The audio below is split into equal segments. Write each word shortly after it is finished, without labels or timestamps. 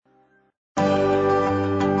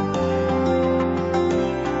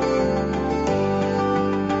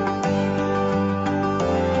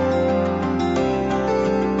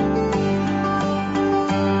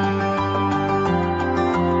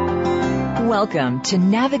Welcome to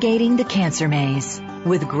Navigating the Cancer Maze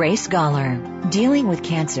with Grace Goller. Dealing with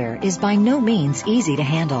cancer is by no means easy to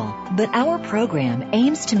handle, but our program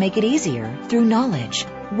aims to make it easier through knowledge.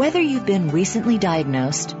 Whether you've been recently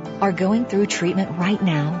diagnosed, are going through treatment right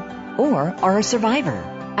now, or are a survivor,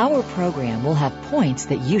 our program will have points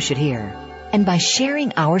that you should hear. And by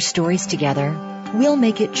sharing our stories together, we'll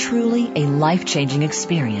make it truly a life-changing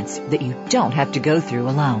experience that you don't have to go through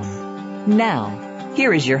alone. Now,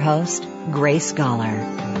 here is your host, Grace Goller.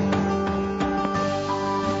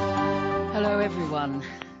 Hello, everyone.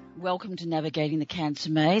 Welcome to Navigating the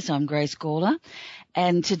Cancer Maze. I'm Grace Goller.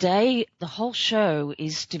 And today, the whole show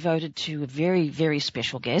is devoted to a very, very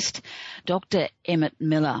special guest, Dr. Emmett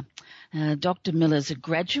Miller. Dr. Miller is a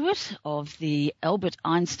graduate of the Albert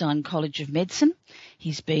Einstein College of Medicine.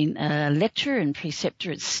 He's been a lecturer and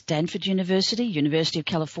preceptor at Stanford University, University of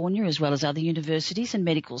California, as well as other universities and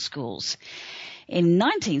medical schools. In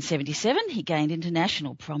 1977, he gained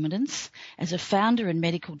international prominence as a founder and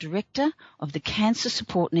medical director of the Cancer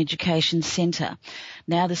Support and Education Center,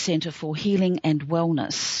 now the Center for Healing and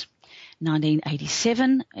Wellness.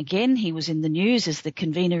 1987, again, he was in the news as the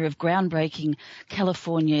convener of groundbreaking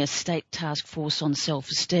California State Task Force on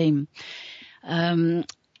Self-Esteem.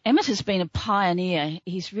 Emmett has been a pioneer.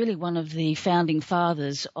 He's really one of the founding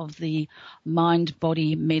fathers of the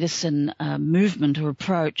mind-body medicine movement or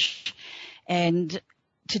approach. And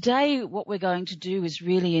today what we're going to do is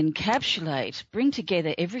really bring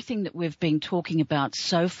together everything that we've been talking about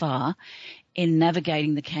so far in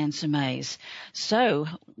navigating the cancer maze. So,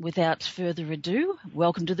 without further ado,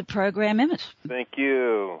 welcome to the program, Emmett. Thank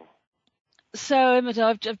you. So, Emmett,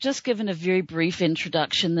 I've just given a very brief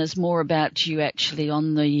introduction. There's more about you actually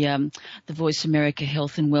on the Voice America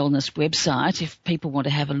Health and Wellness website if people want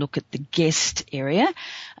to have a look at the guest area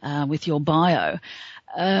with your bio.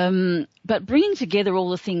 But bringing together all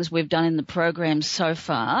the things we've done in the program so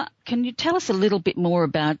far, can you tell us a little bit more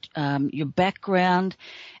about your background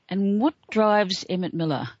and what drives Emmett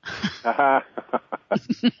Miller? Well,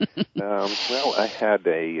 I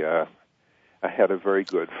had a very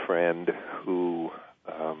good friend who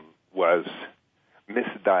was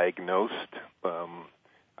misdiagnosed.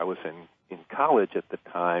 I was in college at the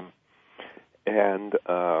time, and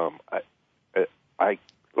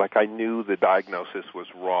I knew the diagnosis was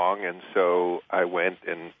wrong, and so I went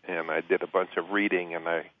and I did a bunch of reading, and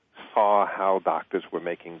I saw how doctors were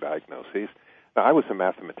making diagnoses. Now, I was a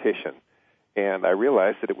mathematician, and I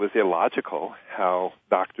realized that it was illogical how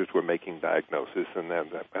doctors were making diagnoses, and then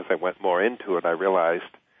as I went more into it, I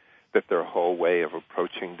realized that their whole way of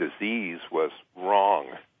approaching disease was wrong.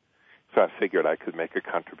 So I figured I could make a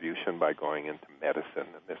contribution by going into medicine,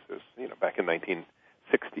 and this is, back in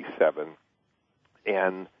 1967.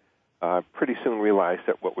 And pretty soon realized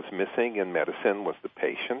that what was missing in medicine was the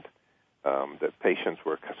patient. That patients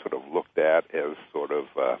were sort of looked at as sort of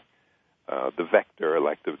the vector,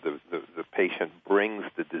 like the patient brings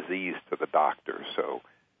the disease to the doctor. So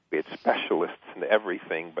we had specialists in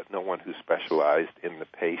everything, but no one who specialized in the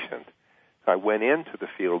patient. So I went into the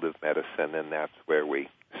field of medicine, and that's where we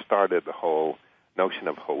started the whole notion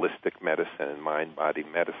of holistic medicine and mind-body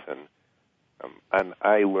medicine. And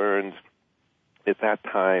I learned at that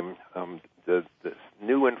time, the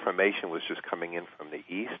new information was just coming in from the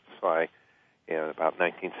East. So in about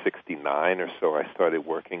 1969 or so, I started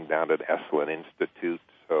working down at Esalen Institute.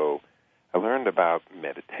 So I learned about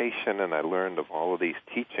meditation, and I learned of all of these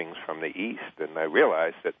teachings from the East, and I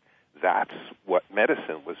realized that that's what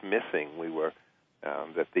medicine was missing.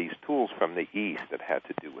 That these tools from the East that had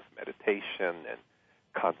to do with meditation and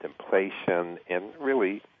contemplation and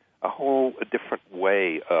really a different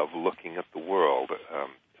way of looking at the world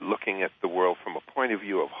from a point of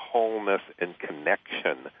view of wholeness and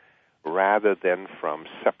connection rather than from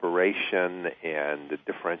separation and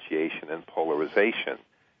differentiation and polarization.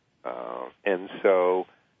 And so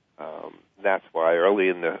that's why early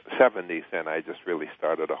in the 70s, then I just really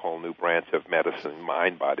started a whole new branch of medicine,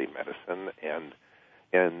 mind-body medicine. And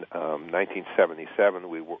in 1977,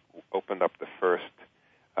 we opened up the first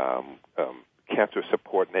Cancer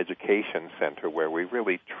Support and Education Center, where we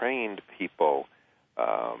really trained people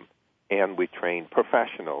and we trained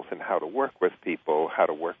professionals in how to work with people, how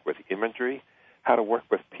to work with imagery, how to work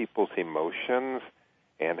with people's emotions,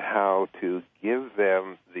 and how to give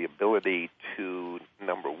them the ability to,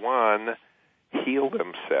 number one, heal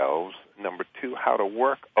themselves, number two, how to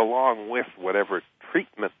work along with whatever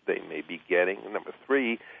treatment they may be getting, and number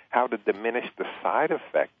three, how to diminish the side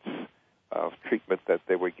effects of treatment that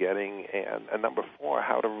they were getting, and number four,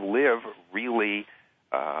 how to live really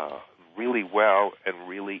well and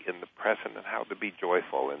really in the present, and how to be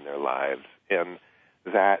joyful in their lives. And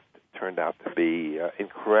that turned out to be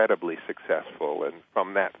incredibly successful. And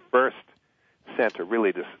from that first center,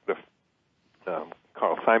 really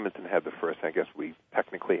Carl Simonton had the first. I guess we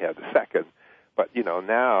technically had the second. But,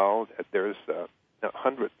 now there's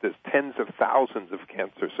there's tens of thousands of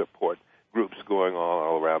cancer support groups going on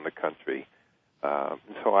all around the country.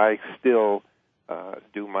 So I still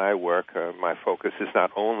do my work. My focus is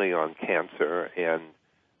not only on cancer, and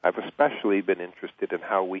I've especially been interested in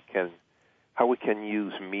how we can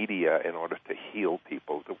use media in order to heal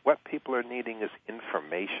people. What people are needing is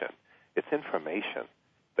information. It's information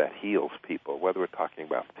that heals people, whether we're talking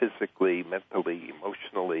about physically, mentally,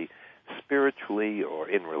 emotionally, spiritually, or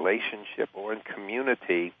in relationship or in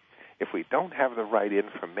community. If we don't have the right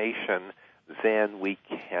information, then we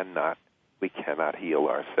cannot heal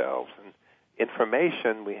ourselves. And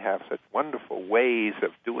information, we have such wonderful ways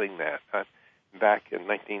of doing that. Back in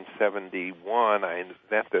 1971, I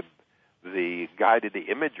invented the guided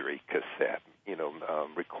imagery cassette,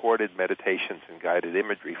 recorded meditations and guided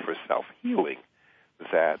imagery for self-healing.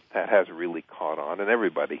 That has really caught on, and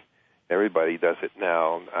everybody does it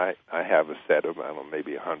now. I have a set of,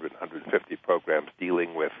 maybe 100, 150 programs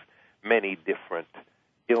dealing with many different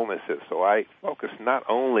illnesses. So I focus not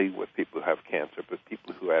only with people who have cancer, but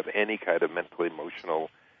people who have any kind of mental, emotional,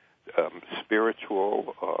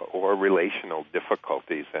 spiritual, or relational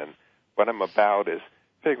difficulties. And what I'm about is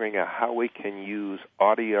figuring out how we can use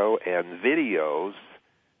audio and videos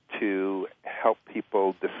to help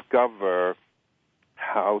people discover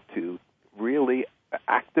how to really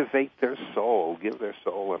activate their soul, give their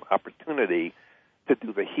soul an opportunity to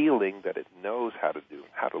do the healing that it knows how to do,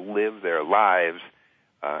 how to live their lives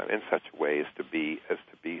in such a way as to be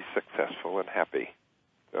successful and happy.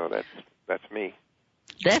 So that's me.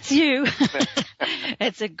 That's you.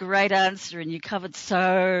 It's a great answer, and you covered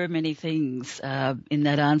so many things in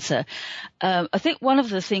that answer. I think one of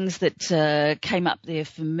the things that came up there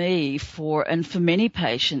for me and for many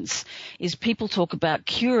patients is people talk about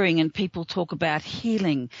curing and people talk about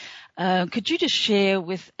healing. Could you just share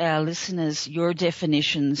with our listeners your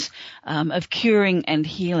definitions of curing and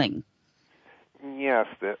healing? Yes,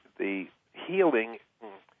 the healing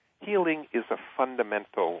is a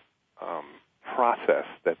fundamental process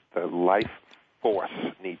that the life force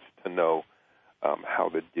needs to know how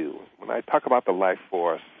to do. When I talk about the life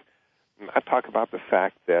force, I talk about the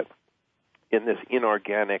fact that in this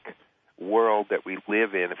inorganic world that we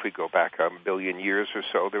live in, if we go back a billion years or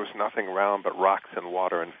so, there was nothing around but rocks and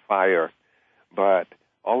water and fire. But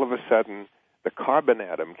all of a sudden, the carbon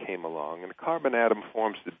atom came along, and the carbon atom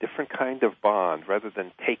forms a different kind of bond. Rather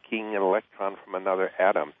than taking an electron from another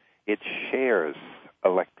atom, it shares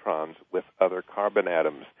electrons with other carbon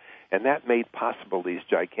atoms. And that made possible these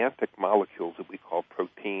gigantic molecules that we call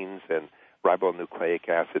proteins and ribonucleic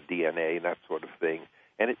acid, DNA, and that sort of thing.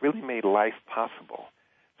 And it really made life possible.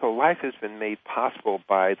 So life has been made possible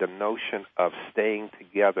by the notion of staying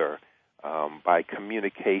together, by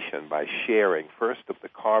communication, by sharing, first of the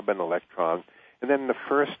carbon electron, and then the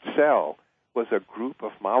first cell was a group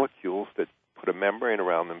of molecules that put a membrane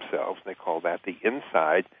around themselves, and they call that the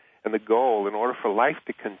inside. And the goal, in order for life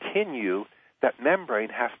to continue, that membrane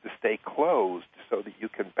has to stay closed so that you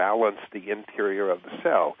can balance the interior of the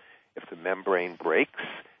cell. If the membrane breaks,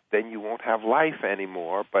 then you won't have life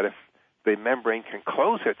anymore. But if the membrane can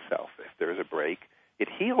close itself, if there's a break, it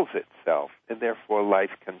heals itself, and therefore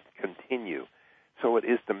life can continue. So it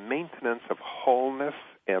is the maintenance of wholeness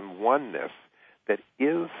and oneness that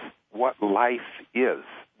is what life is.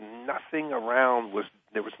 Nothing around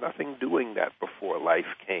there was nothing doing that before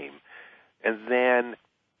life came. And then,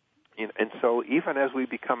 and so even as we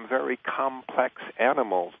become very complex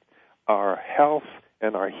animals, our health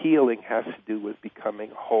and our healing has to do with becoming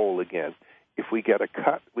whole again. If we get a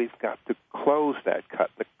cut, we've got to close that cut.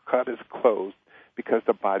 The cut is closed because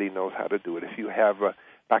the body knows how to do it. If you have a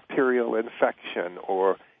bacterial infection,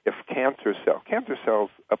 or if cancer cells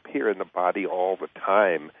appear in the body all the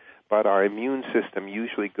time, but our immune system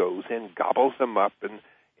usually goes in, gobbles them up, and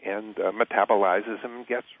metabolizes them and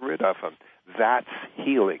gets rid of them. That's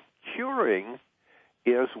healing. Curing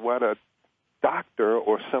is what a doctor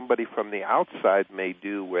or somebody from the outside may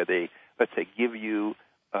do, where they, let's say, give you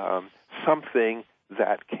something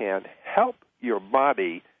that can help your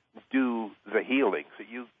body do the healing. So if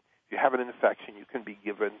you have an infection, you can be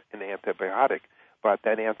given an antibiotic, but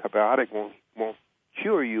that antibiotic won't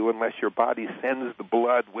cure you unless your body sends the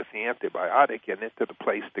blood with the antibiotic in it to the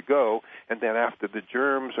place to go, and then after the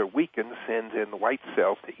germs are weakened, sends in the white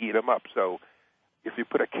cells to eat them up. So if you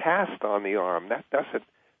put a cast on the arm, that doesn't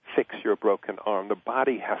fix your broken arm. The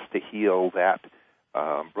body has to heal that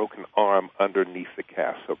broken arm underneath the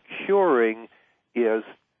cast. So curing is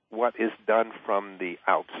what is done from the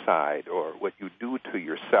outside, or what you do to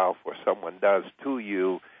yourself or someone does to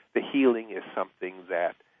you. The healing is something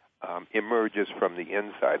that emerges from the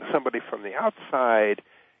inside. Somebody from the outside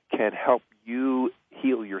can help you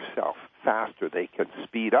heal yourself faster. They can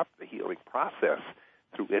speed up the healing process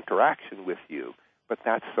through interaction with you. But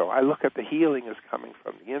that's so. I look at the healing as coming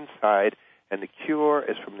from the inside, and the cure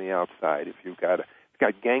is from the outside. If you've got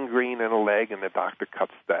gangrene in a leg and the doctor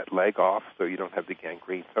cuts that leg off so you don't have the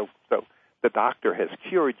gangrene, so the doctor has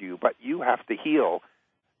cured you, but you have to heal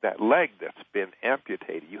that leg that's been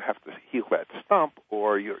amputated. You have to heal that stump,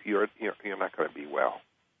 or you're not going to be well.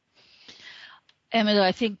 Emmett,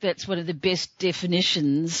 I think that's one of the best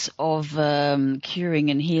definitions of curing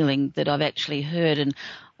and healing that I've actually heard, and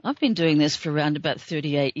I've been doing this for around about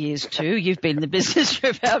 38 years too. You've been in the business for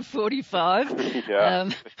about 45. Yeah.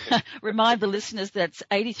 Remind the listeners that's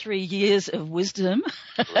 83 years of wisdom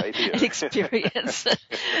and experience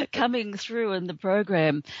coming through in the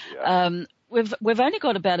program. Yeah. We've only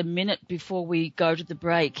got about a minute before we go to the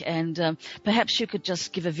break, and perhaps you could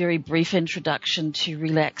just give a very brief introduction to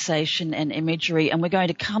relaxation and imagery, and we're going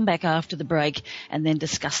to come back after the break and then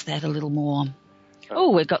discuss that a little more.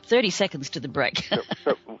 We've got 30 seconds to the break.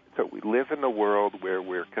 So we live in a world where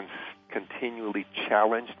we're continually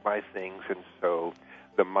challenged by things, and so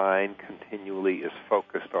the mind continually is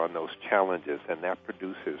focused on those challenges, and that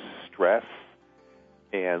produces stress.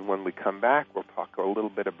 And when we come back, we'll talk a little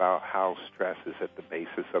bit about how stress is at the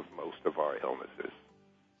basis of most of our illnesses.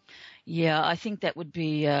 Yeah, I think that would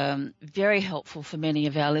be very helpful for many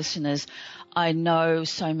of our listeners. I know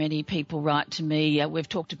so many people write to me. We've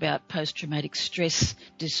talked about post-traumatic stress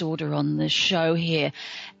disorder on the show here,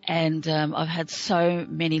 and I've had so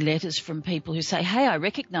many letters from people who say, hey, I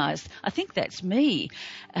think that's me,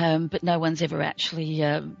 but no one's ever actually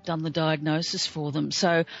done the diagnosis for them.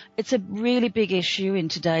 So it's a really big issue in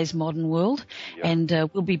today's modern world, and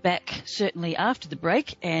we'll be back certainly after the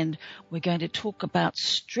break, and we're going to talk about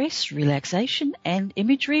stress, relaxation and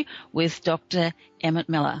imagery with Dr. Emmett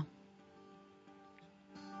Miller.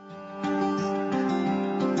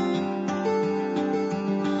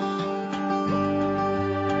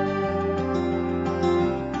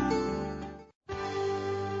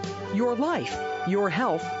 Your life, your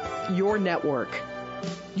health, your network.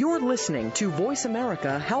 You're listening to Voice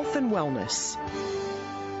America Health and Wellness.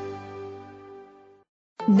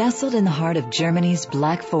 Nestled in the heart of Germany's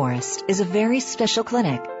Black Forest is a very special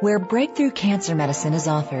clinic where breakthrough cancer medicine is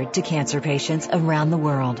offered to cancer patients around the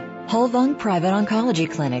world. Holvung Private Oncology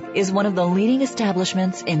Clinic is one of the leading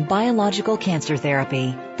establishments in biological cancer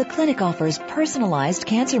therapy. The clinic offers personalized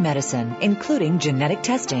cancer medicine, including genetic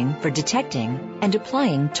testing for detecting and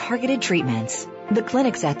applying targeted treatments. The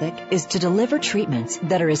clinic's ethic is to deliver treatments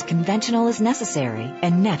that are as conventional as necessary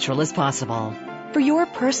and natural as possible. For your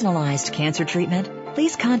personalized cancer treatment,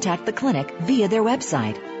 please contact the clinic via their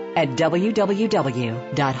website at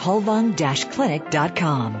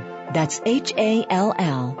www.holvung-clinic.com. That's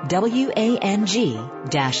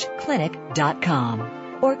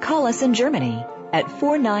HALLWANG-clinic.com. Or call us in Germany at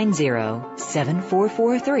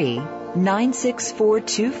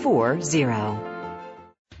 490-7443-96440.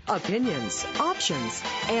 Opinions, options,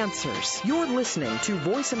 answers. You're listening to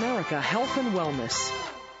Voice America Health and Wellness.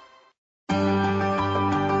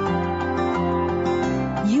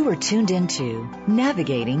 You are tuned into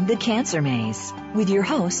Navigating the Cancer Maze with your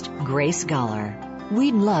host, Grace Goller.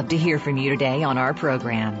 We'd love to hear from you today on our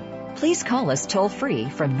program. Please call us toll-free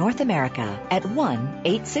from North America at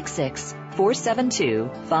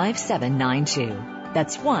 1-866-472-5792.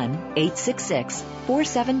 That's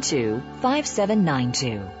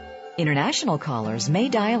 1-866-472-5792. International callers may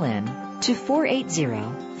dial in to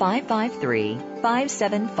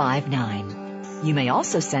 480-553-5759. You may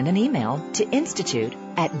also send an email to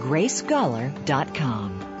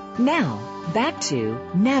institute@gracegoller.com. Now, back to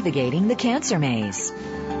Navigating the Cancer Maze.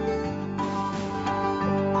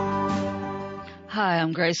 Hi,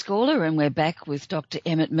 I'm Grace Goller, and we're back with Dr.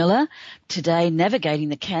 Emmett Miller. Today, navigating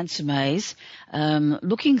the cancer maze,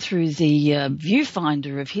 looking through the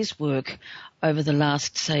viewfinder of his work over the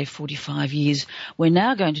last, say, 45 years. We're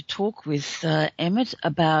now going to talk with Emmett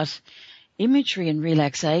about imagery and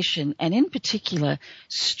relaxation, and in particular,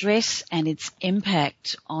 stress and its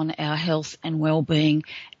impact on our health and well-being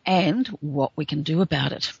and what we can do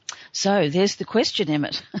about it. So there's the question,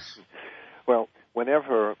 Emmett. Well,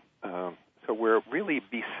 whenever... So we're really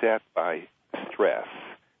beset by stress.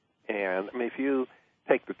 And I mean, if you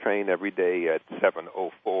take the train every day at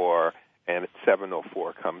 7:04 and at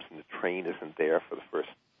 7:04 comes and the train isn't there for the first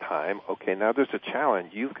time, okay, now there's a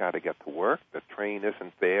challenge. You've got to get to work. The train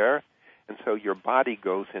isn't there. And so your body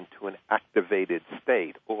goes into an activated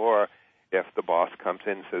state. Or if the boss comes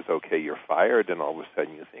in and says, okay, you're fired, and all of a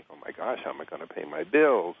sudden you think, oh my gosh, how am I going to pay my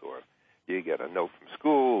bills? Or you get a note from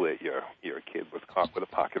school that your kid was caught with a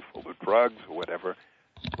pocket full of drugs or whatever.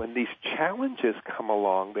 When these challenges come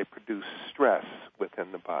along, they produce stress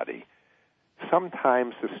within the body.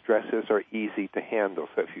 Sometimes the stresses are easy to handle.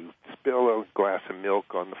 So if you spill a glass of milk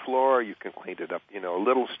on the floor, you can clean it up, a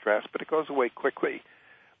little stress, but it goes away quickly.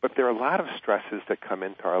 But there are a lot of stresses that come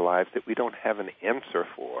into our lives that we don't have an answer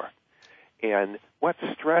for. And what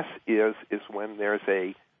stress is when there's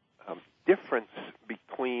a difference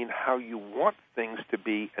between how you want things to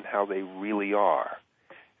be and how they really are.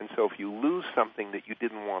 And so if you lose something that you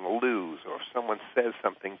didn't want to lose, or if someone says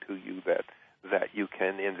something to you that you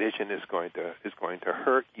can envision is going to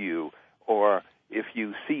hurt you, or if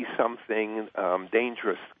you see something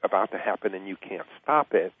dangerous about to happen and you can't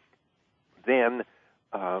stop it, then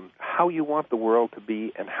how you want the world to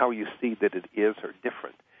be and how you see that it is are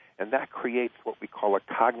different. And that creates what we call a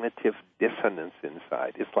cognitive dissonance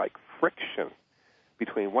inside. It's like friction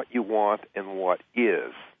between what you want and what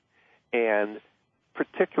is. And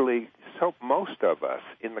particularly, so most of us,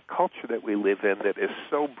 in the culture that we live in that is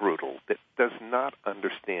so brutal, that does not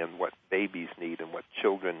understand what babies need and what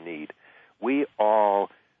children need, we all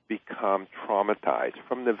become traumatized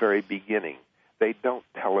from the very beginning. They don't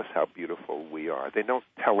tell us how beautiful we are. They don't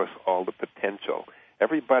tell us all the potential.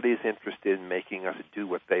 Everybody's interested in making us do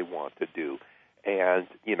what they want to do. And,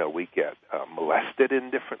 we get molested in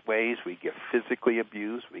different ways. We get physically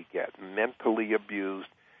abused. We get mentally abused.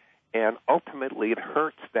 And ultimately it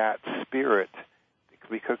hurts that spirit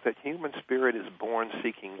because that human spirit is born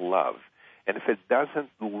seeking love. And if it doesn't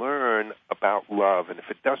learn about love and if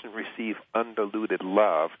it doesn't receive undiluted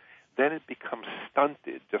love, then it becomes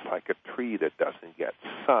stunted, just like a tree that doesn't get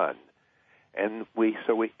sun. And we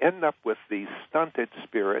end up with these stunted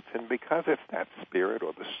spirits, and because it's that spirit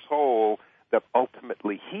or the soul that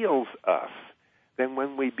ultimately heals us, then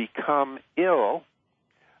when we become ill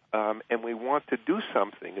and we want to do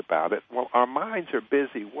something about it, well, our minds are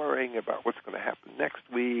busy worrying about what's going to happen next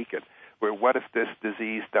week, and what if this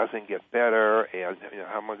disease doesn't get better, and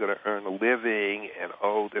how am I going to earn a living, and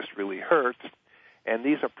this really hurts. And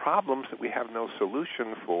these are problems that we have no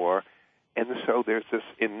solution for. And so there's this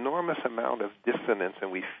enormous amount of dissonance,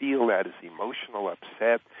 and we feel that as emotional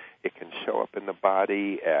upset. It can show up in the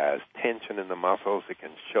body as tension in the muscles. It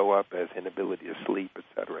can show up as inability to sleep, et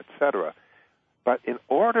cetera, et cetera. But in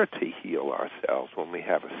order to heal ourselves when we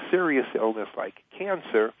have a serious illness like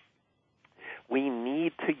cancer, we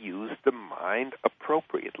need to use the mind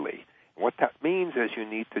appropriately. What that means is you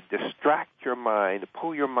need to distract your mind,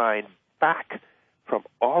 pull your mind back from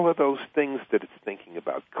all of those things that it's thinking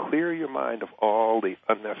about. Clear your mind of all the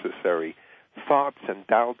unnecessary thoughts and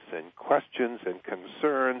doubts and questions and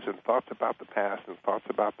concerns and thoughts about the past and thoughts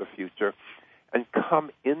about the future, and come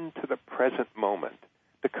into the present moment,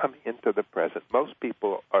 to come into the present. Most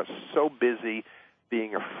people are so busy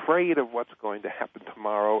being afraid of what's going to happen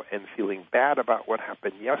tomorrow and feeling bad about what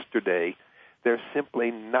happened yesterday. There's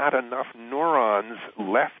simply not enough neurons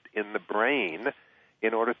left in the brain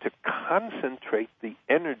in order to concentrate the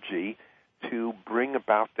energy to bring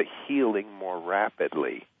about the healing more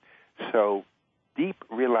rapidly. So deep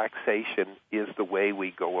relaxation is the way we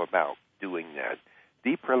go about doing that.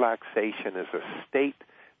 Deep relaxation is a state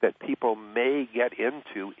that people may get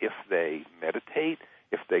into if they meditate,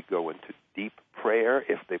 if they go into deep prayer,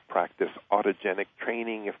 if they practice autogenic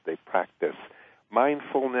training, if they practice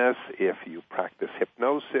mindfulness, if you practice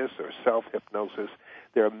hypnosis or self-hypnosis.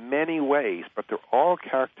 There are many ways, but they're all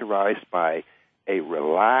characterized by a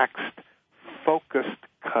relaxed, focused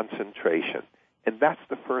concentration. And that's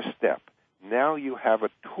the first step. Now you have a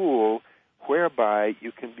tool whereby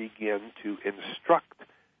you can begin to instruct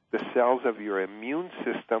the cells of your immune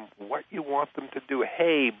system what you want them to do.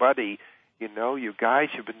 Hey, buddy, you guys,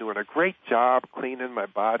 you've been doing a great job cleaning my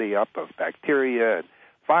body up of bacteria and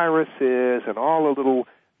viruses and all the little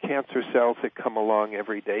cancer cells that come along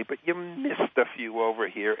every day, but you missed a few over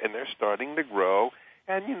here, and they're starting to grow,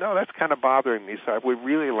 and, that's kind of bothering me, so I would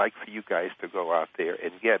really like for you guys to go out there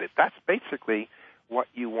and get it. That's basically what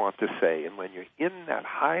you want to say, and when you're in that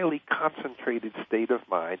highly concentrated state of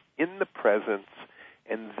mind, in the presence,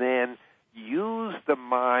 and then use the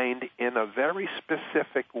mind in a very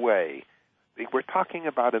specific way. We're talking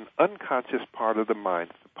about an unconscious part of the mind,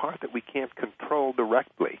 the part that we can't control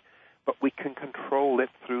directly, but we can control it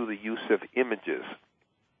through the use of images.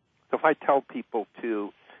 So if I tell people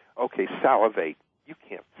to, salivate, you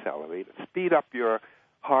can't salivate. Speed up your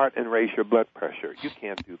heart and raise your blood pressure. You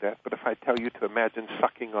can't do that. But if I tell you to imagine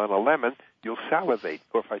sucking on a lemon, you'll salivate.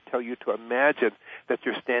 Or if I tell you to imagine that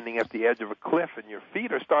you're standing at the edge of a cliff and your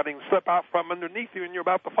feet are starting to slip out from underneath you and you're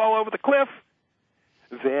about to fall over the cliff,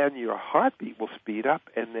 then your heartbeat will speed up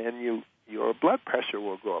and then your blood pressure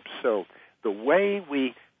will go up. So the way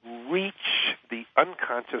we reach the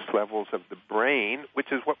unconscious levels of the brain,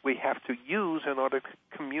 which is what we have to use in order to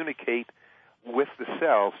communicate with the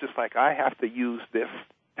cells, just like I have to use this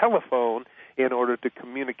telephone in order to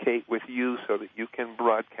communicate with you so that you can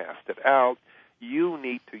broadcast it out. You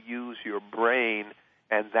need to use your brain,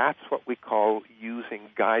 and that's what we call using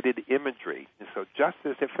guided imagery. And so just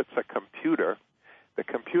as if it's a computer, the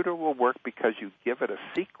computer will work because you give it a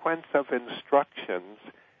sequence of instructions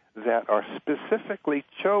that are specifically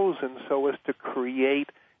chosen so as to create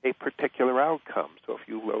a particular outcome. So if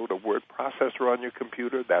you load a word processor on your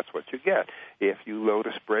computer, that's what you get. If you load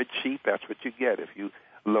a spreadsheet, that's what you get. If you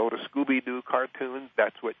load a Scooby-Doo cartoon,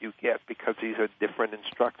 that's what you get, because these are different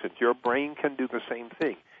instructions. Your brain can do the same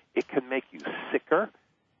thing. It can make you sicker,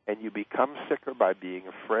 and you become sicker by being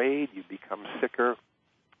afraid. You become sicker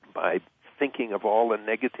by thinking of all the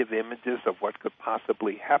negative images of what could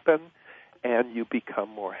possibly happen, and you become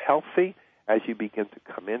more healthy as you begin to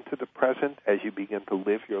come into the present, as you begin to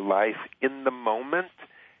live your life in the moment.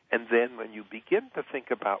 And then when you begin to think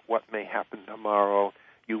about what may happen tomorrow,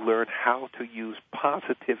 you learn how to use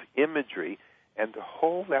positive imagery and to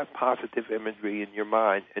hold that positive imagery in your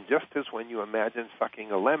mind. And just as when you imagine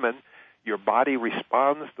sucking a lemon, your body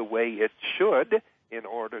responds the way it should in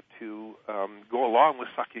order to go along with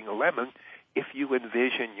sucking a lemon, if you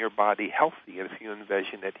envision your body healthy and if you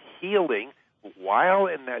envision it healing while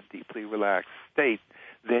in that deeply relaxed state,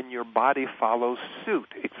 then your body follows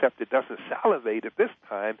suit, except it doesn't salivate at this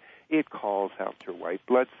time. It calls out your white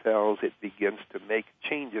blood cells. It begins to make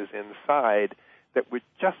changes inside that we're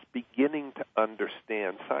just beginning to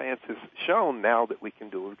understand. Science has shown now that we can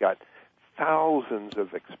do. We've got thousands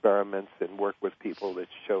of experiments and work with people that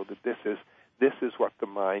show that this is what the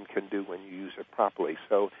mind can do when you use it properly.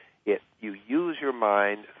 So you use your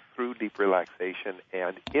mind through deep relaxation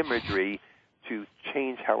and imagery to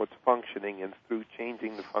change how it's functioning, and through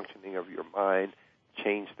changing the functioning of your mind,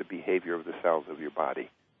 change the behavior of the cells of your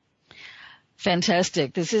body.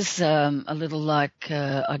 Fantastic. This is a little like,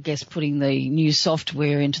 I guess, putting the new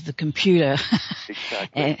software into the computer.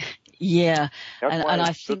 Exactly. Yeah. That's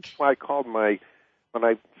why I called when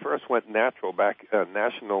I first went natural back,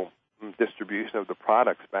 national distribution of the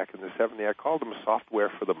products back in the 70s, I called them software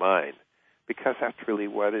for the mind, because that's really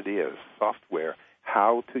what it is, software.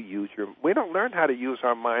 How to use we don't learn how to use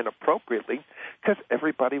our mind appropriately because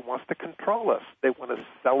everybody wants to control us. They want to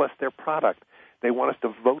sell us their product. They want us to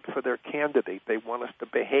vote for their candidate. They want us to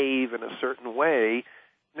behave in a certain way.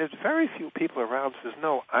 And there's very few people around who says,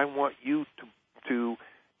 no, I want you to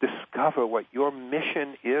discover what your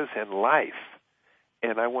mission is in life,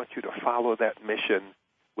 and I want you to follow that mission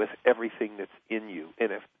with everything that's in you.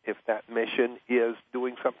 And if that mission is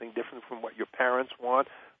doing something different from what your parents want,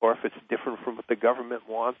 or if it's different from what the government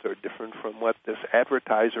wants, or different from what this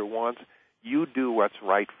advertiser wants, you do what's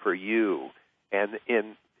right for you. And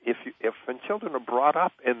when children are brought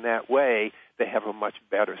up in that way, they have a much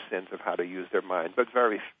better sense of how to use their mind. But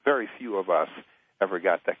very, very few of us ever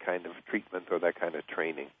got that kind of treatment or that kind of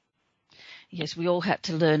training. Yes, we all had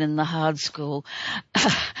to learn in the hard school.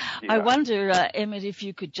 Yeah. I wonder, Emmett, if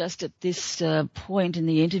you could just at this point in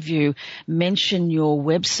the interview mention your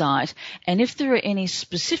website, and if there are any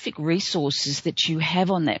specific resources that you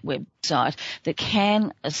have on that website that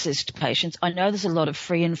can assist patients. I know there's a lot of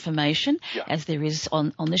free information, as there is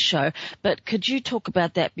on the show, but could you talk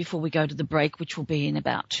about that before we go to the break, which will be in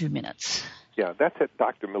about 2 minutes? Yeah, that's at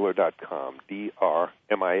drmiller.com,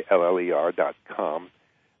 drmiller.com.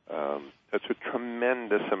 That's a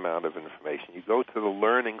tremendous amount of information. You go to the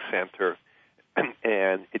Learning Center,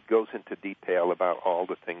 and it goes into detail about all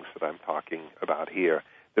the things that I'm talking about here.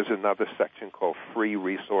 There's another section called Free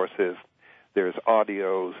Resources. There's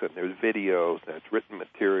audios, and there's videos, and there's written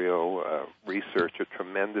material, research, a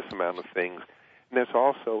tremendous amount of things. And there's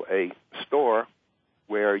also a store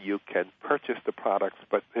where you can purchase the products.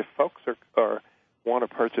 But if folks want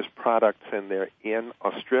to purchase products and they're in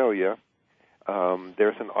Australia,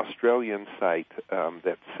 there's an Australian site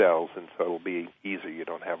that sells, and so it'll be easier. You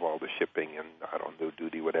don't have all the shipping and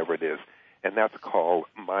duty, whatever it is. And that's called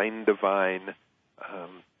Minddivine,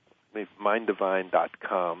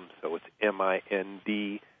 minddivine.com. So it's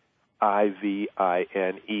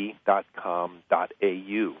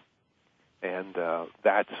mindivine.com.au. And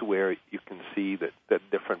that's where you can see the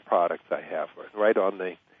different products I have. Right on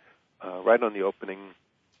the opening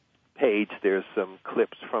page, there's some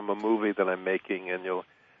clips from a movie that I'm making, and you'll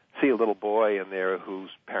see a little boy in there whose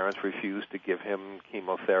parents refused to give him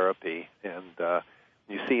chemotherapy. And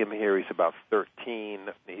you see him here, he's about 13.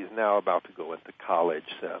 He's now about to go into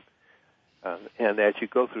college. And as you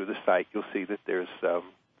go through the site, you'll see that there's,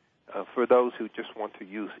 for those who just want to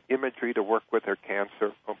use imagery to work with their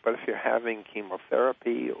cancer, but if you're having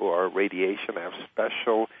chemotherapy or radiation, I have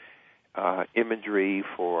special imagery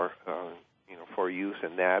for use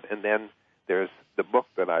in that. And then there's the book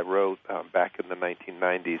that I wrote back in the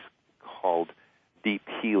 1990s called Deep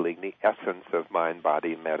Healing, the Essence of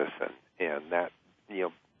Mind-Body Medicine. And that,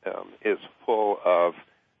 is full of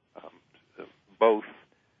both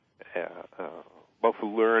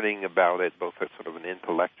learning about it, both as sort of an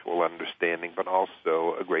intellectual understanding, but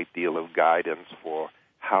also a great deal of guidance for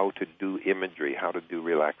how to do imagery, how to do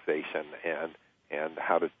relaxation, and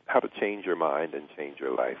how to change your mind and change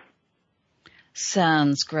your life.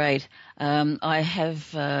 Sounds great. I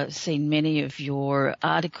have seen many of your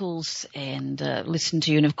articles and listened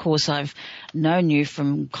to you, and of course I've known you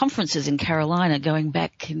from conferences in Carolina going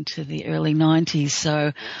back into the early 90s.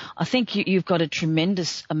 So I think you've got a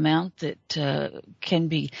tremendous amount that can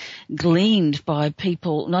be gleaned by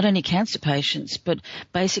people, not only cancer patients, but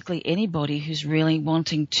basically anybody who's really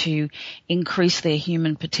wanting to increase their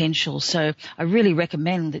human potential. So I really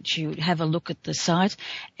recommend that you have a look at the site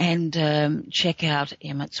and check out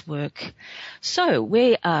Emmett's work. So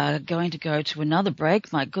we are going to go to another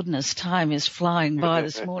break. My goodness, time is flying by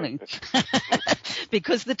this morning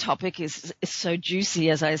because the topic is so juicy,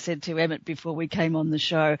 as I said to Emmett before we came on the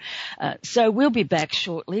show. So we'll be back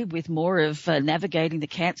shortly with more of navigating the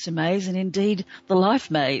cancer maze and indeed the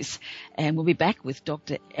life maze. And we'll be back with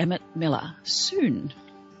Dr. Emmett Miller soon.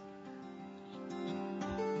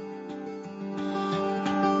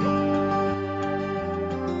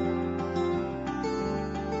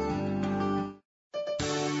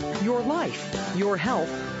 Your life, your health,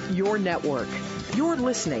 your network. You're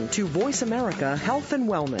listening to Voice America Health and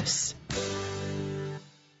Wellness.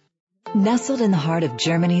 Nestled in the heart of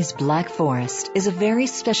Germany's Black Forest is a very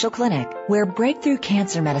special clinic where breakthrough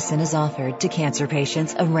cancer medicine is offered to cancer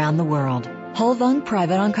patients around the world. Holvung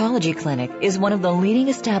Private Oncology Clinic is one of the leading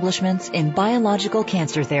establishments in biological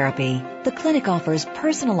cancer therapy. The clinic offers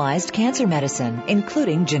personalized cancer medicine,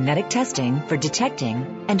 including genetic testing for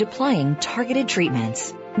detecting and applying targeted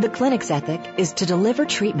treatments. The clinic's ethic is to deliver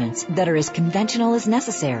treatments that are as conventional as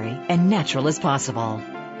necessary and natural as possible.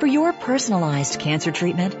 For your personalized cancer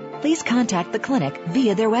treatment, please contact the clinic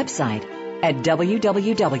via their website at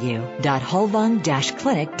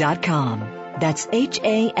www.holvung-clinic.com. That's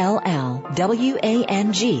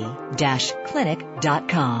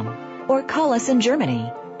HALLWANG-clinic.com. Or call us in Germany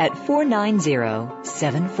at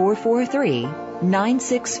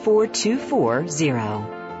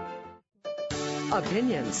 490-7443-96440.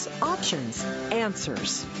 Opinions, options,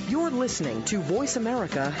 answers. You're listening to Voice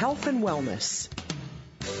America Health and Wellness.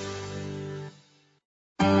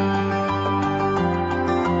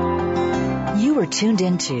 You are tuned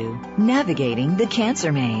into Navigating the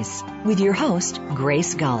Cancer Maze with your host,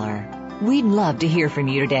 Grace Goller. We'd love to hear from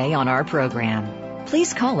you today on our program.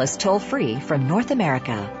 Please call us toll-free from North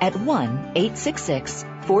America at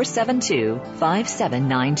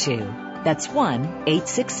 1-866-472-5792. That's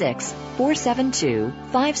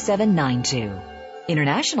 1-866-472-5792.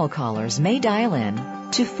 International callers may dial in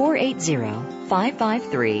to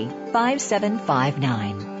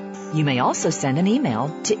 480-553-5759. You may also send an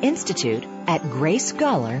email to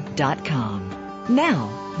institute@gracegoller.com. Now,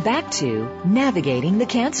 back to Navigating the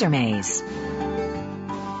Cancer Maze.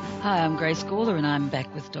 Hi, I'm Grace Goller, and I'm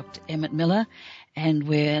back with Dr. Emmett Miller, and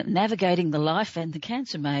we're navigating the life and the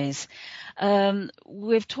cancer maze.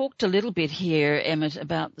 We've talked a little bit here, Emmett,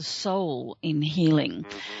 about the soul in healing.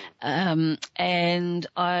 And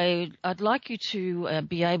I'd like you to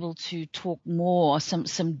be able to talk more,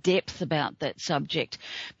 some depth about that subject,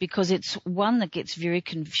 because it's one that gets very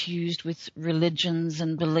confused with religions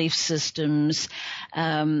and belief systems.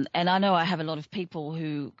 And I know I have a lot of people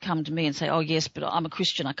who come to me and say, oh, yes, but I'm a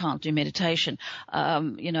Christian, I can't do meditation.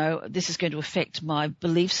 This is going to affect my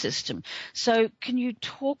belief system. So can you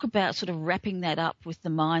talk about sort of wrapping that up with the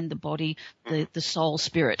mind, the body, the soul,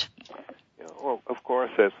 spirit? Well, of course,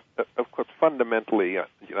 fundamentally,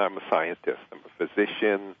 I'm a scientist. I'm a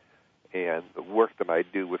physician, and the work that I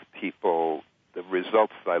do with people, the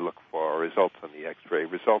results that I look for, results on the X-ray,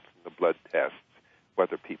 results in the blood tests,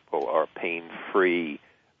 whether people are pain-free.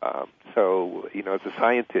 So, as a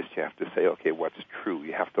scientist, you have to say, okay, what's true?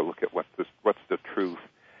 You have to look at what's the truth.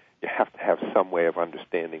 You have to have some way of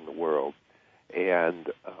understanding the world. And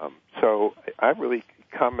so I really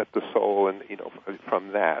come at the soul and,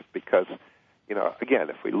 from that, because, again,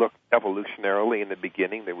 if we look evolutionarily in the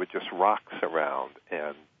beginning, there were just rocks around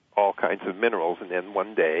and all kinds of minerals, and then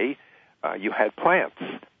one day you had plants.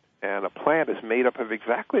 And a plant is made up of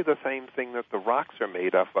exactly the same thing that the rocks are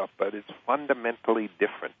made up of, but it's fundamentally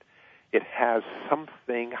different. It has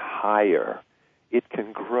something higher. It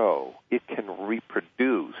can grow. It can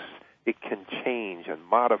reproduce. It can change and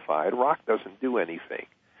modify. A rock doesn't do anything.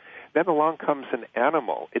 Then along comes an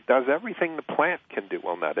animal. It does everything the plant can do.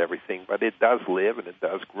 Well, not everything, but it does live and it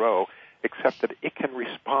does grow, except that it can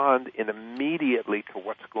respond immediately to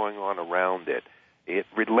what's going on around it. It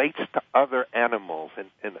relates to other animals.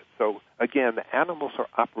 And so, again, the animals are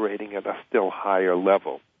operating at a still higher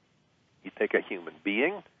level. You take a human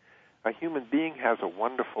being. A human being has a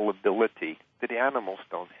wonderful ability that the animals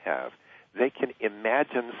don't have. They can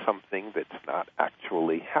imagine something that's not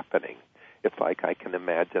actually happening. It's like I can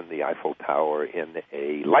imagine the Eiffel Tower in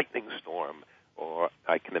a lightning storm, or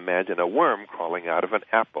I can imagine a worm crawling out of an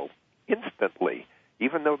apple instantly,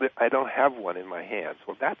 even though I don't have one in my hands.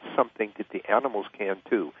 Well, that's something that the animals can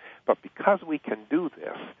too. But because we can do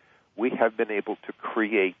this, we have been able to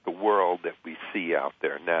create the world that we see out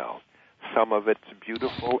there now. Some of it's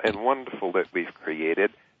beautiful and wonderful that we've created.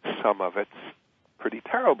 Some of it's pretty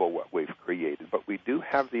terrible what we've created. But we do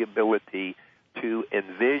have the ability to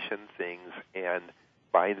envision things, and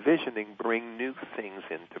by envisioning, bring new things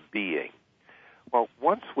into being. Well,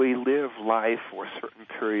 once we live life for a certain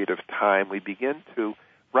period of time, we begin to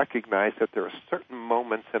recognize that there are certain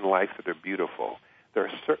moments in life that are beautiful. There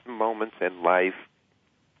are certain moments in life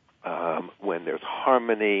when there's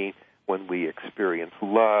harmony, when we experience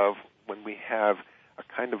love, when we have a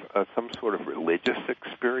kind of some sort of religious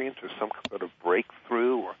experience or some sort of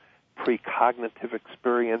breakthrough or precognitive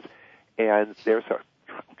experience, and there's a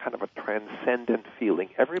kind of a transcendent feeling.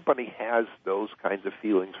 Everybody has those kinds of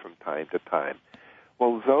feelings from time to time.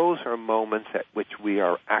 Well, those are moments at which we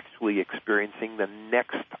are actually experiencing the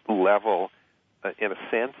next level, in a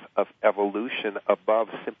sense, of evolution above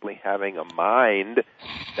simply having a mind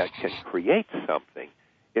that can create something.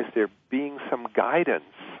 Is there being some guidance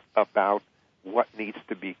about what needs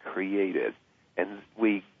to be created? And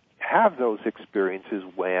we have those experiences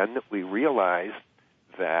when we realize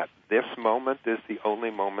that this moment is the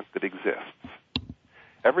only moment that exists.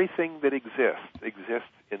 Everything that exists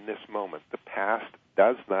in this moment. The past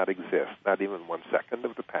does not exist. Not even 1 second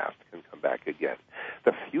of the past can come back again.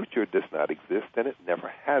 The future does not exist, and it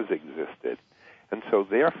never has existed. And so,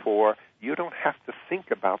 therefore, you don't have to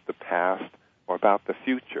think about the past or about the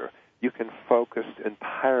future. You can focus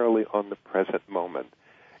entirely on the present moment.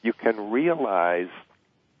 You can realize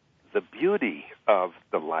the beauty of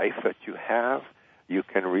the life that you have. You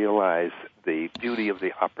can realize the beauty of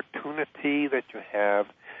the opportunity that you have.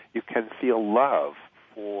 You can feel love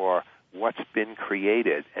for what's been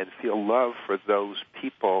created and feel love for those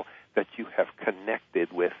people that you have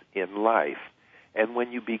connected with in life. And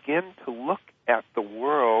when you begin to look at the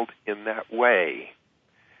world in that way,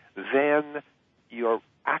 then you're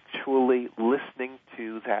actually listening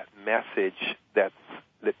to that message that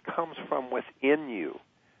comes from within you,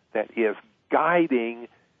 that is guiding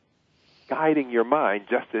your mind,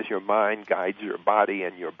 just as your mind guides your body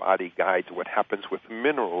and your body guides what happens with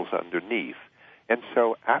minerals underneath. And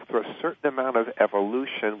so after a certain amount of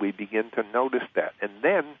evolution, we begin to notice that. And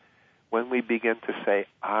then when we begin to say,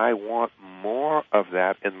 I want more of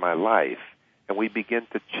that in my life, and we begin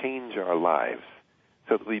to change our lives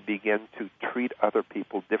so that we begin to treat other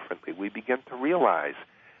people differently, we begin to realize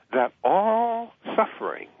that all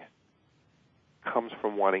suffering comes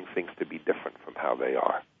from wanting things to be different from how they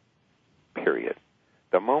are, period.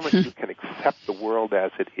 The moment you can accept the world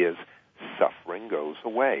as it is, suffering goes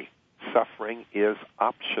away. Suffering is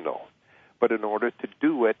optional. But in order to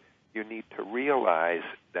do it, you need to realize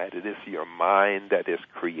that it is your mind that is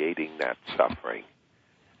creating that suffering.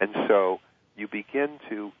 And so you begin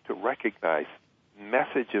to recognize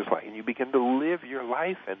messages like, and you begin to live your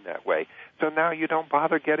life in that way. So now you don't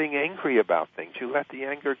bother getting angry about things. You let the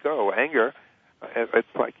anger go. Anger, it's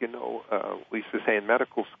like, we used to say in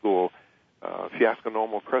medical school, if you ask a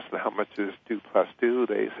normal person how much is 2 plus 2,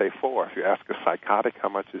 they say 4. If you ask a psychotic how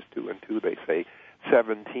much is 2 and 2, they say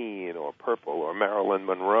 17, or purple, or Marilyn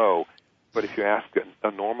Monroe. But if you ask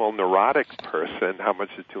a normal neurotic person how much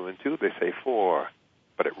is 2 and 2, they say 4.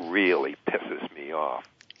 But it really pisses me off.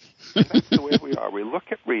 And that's the way we are. We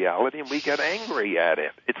look at reality and we get angry at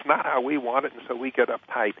it. It's not how we want it, and so we get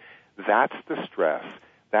uptight. That's the stress.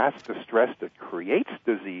 That's the stress that creates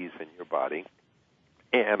disease in your body.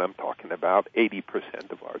 and I'm talking about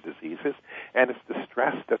 80% of our diseases, and it's the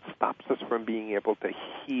stress that stops us from being able to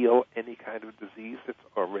heal any kind of disease that's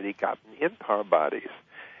already gotten into our bodies.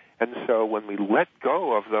 And so when we let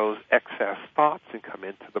go of those excess thoughts and come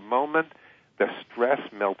into the moment, the stress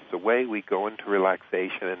melts away, we go into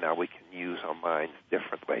relaxation, and now we can use our minds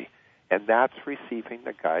differently. And that's receiving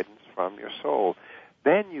the guidance from your soul.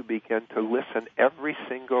 Then you begin to listen. Every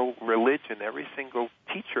single religion, every single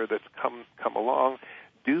teacher that's come along,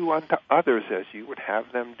 do unto others as you would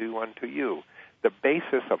have them do unto you. The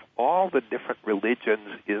basis of all the different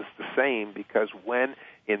religions is the same, because when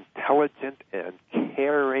intelligent and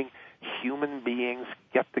caring human beings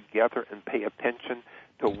get together and pay attention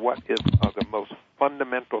to what are the most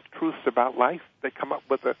fundamental truths about life, they come up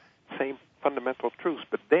with the same fundamental truths.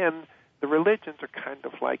 But then the religions are kind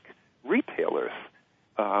of like retailers,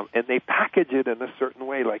 and they package it in a certain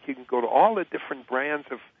way. Like you can go to all the different brands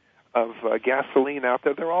of gasoline out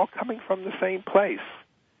there; they're all coming from the same place,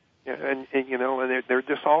 and they're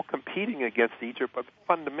just all competing against each other. But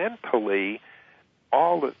fundamentally,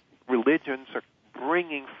 all the religions are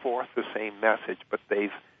bringing forth the same message, but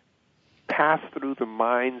they've passed through the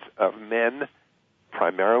minds of men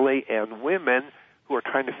primarily and women who are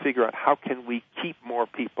trying to figure out how can we keep more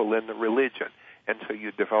people in the religion. And so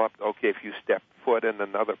you develop, okay, if you step foot in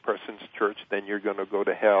another person's church, then you're going to go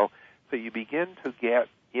to hell. So you begin to get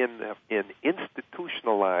in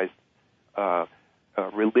institutionalized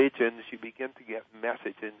religions, you begin to get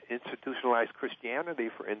message. In institutionalized Christianity,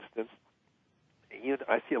 for instance,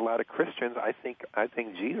 I see a lot of Christians. I think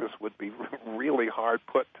Jesus would be really hard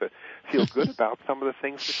put to feel good about some of the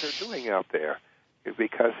things that they're doing out there,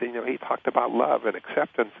 because he talked about love and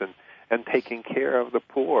acceptance and taking care of the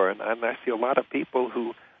poor, and I see a lot of people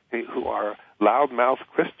who are loudmouth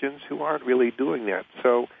Christians who aren't really doing that.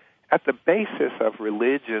 So at the basis of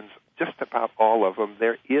religions, just about all of them,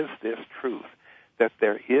 there is this truth that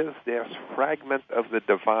there is this fragment of the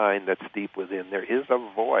divine that's deep within. There is a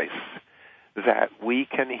voice that we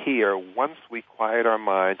can hear once we quiet our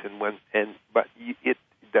minds, but it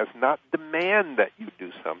does not demand that you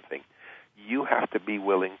do something. You have to be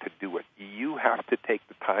willing to do it. You have to take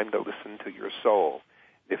the time to listen to your soul.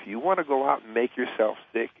 If you want to go out and make yourself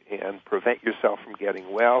sick and prevent yourself from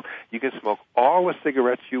getting well, you can smoke all the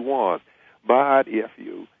cigarettes you want. But if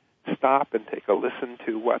you stop and take a listen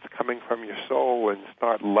to what's coming from your soul and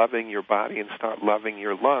start loving your body and start loving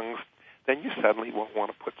your lungs, then you suddenly won't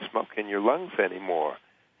want to put smoke in your lungs anymore.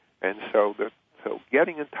 And so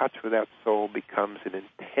getting in touch with that soul becomes an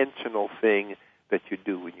intentional thing that you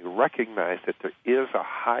do when you recognize that there is a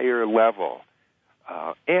higher level.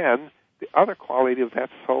 And the other quality of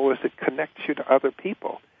that soul is it connects you to other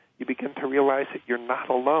people. You begin to realize that you're not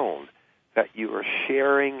alone, that you are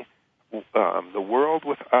sharing the world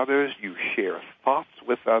with others, you share thoughts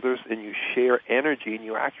with others, and you share energy, and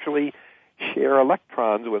you actually share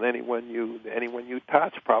electrons with anyone you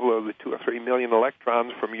touch. Probably 2 or 3 million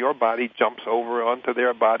electrons from your body jumps over onto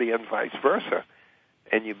their body and vice versa.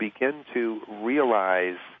 And you begin to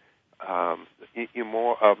realize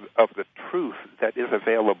more of the truth that is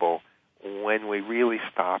available when we really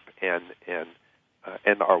stop and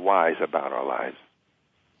are wise about our lives.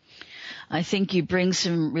 I think you bring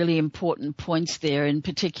some really important points there, and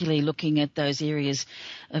particularly looking at those areas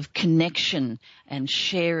of connection and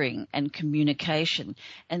sharing and communication,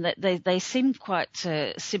 and that they seem quite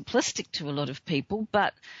simplistic to a lot of people,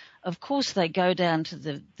 but of course they go down to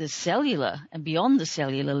the cellular and beyond the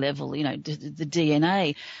cellular level, the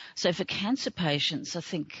DNA. So for cancer patients, I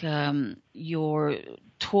think your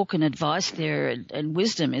talk and advice there and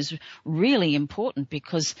wisdom is really important,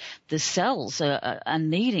 because the cells are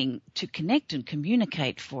needing to connect and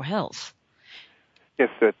communicate for health. Yes,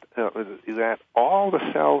 that all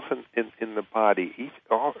the cells in the body,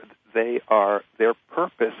 their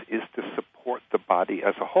purpose is to support the body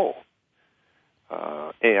as a whole.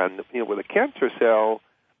 And with a cancer cell,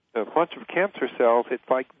 a bunch of cancer cells, it's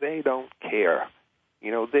like they don't care.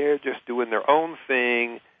 They're just doing their own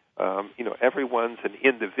thing. Everyone's an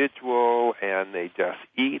individual, and they just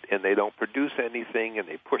eat, and they don't produce anything, and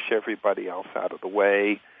they push everybody else out of the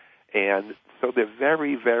way. And so they're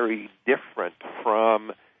very, very different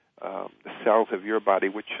from the cells of your body,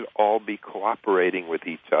 which should all be cooperating with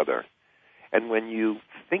each other. And when you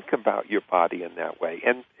think about your body in that way,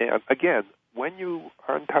 and again, when you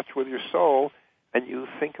are in touch with your soul and you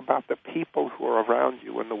think about the people who are around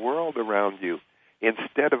you and the world around you,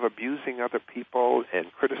 instead of abusing other people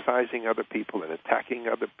and criticizing other people and attacking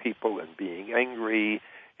other people and being angry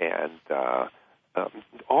and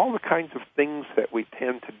all the kinds of things that we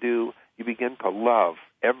tend to do, you begin to love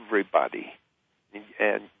everybody.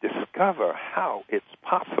 and discover how it's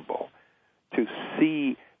possible to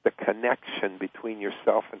see the connection between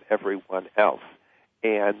yourself and everyone else,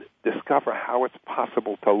 and discover how it's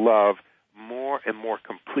possible to love more and more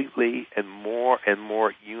completely and more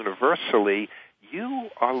universally, you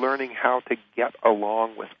are learning how to get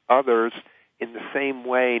along with others in the same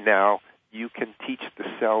way now you can teach the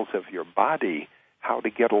cells of your body how to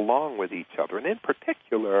get along with each other. And in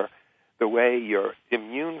particular, the way your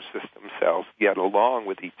immune system cells get along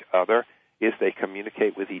with each other is they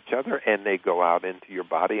communicate with each other and they go out into your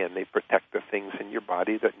body and they protect the things in your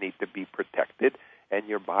body that need to be protected, and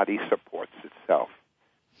your body supports itself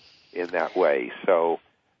in that way. So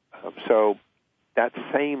that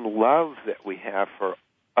same love that we have for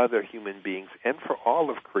other human beings and for all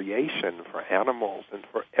of creation, for animals and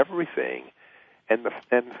for everything, and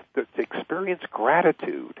to experience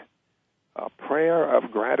gratitude, a prayer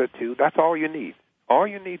of gratitude, that's all you need. All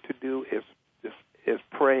you need to do is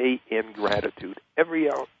pray in gratitude.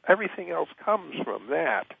 Everything else comes from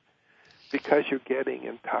that, because you're getting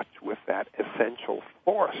in touch with that essential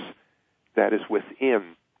force that is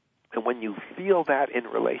within. And when you feel that in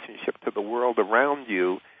relationship to the world around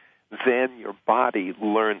you, then your body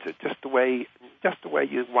learns it. Just the way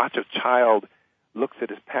you watch a child looks at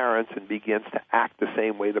his parents and begins to act the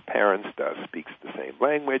same way the parents does, speaks the same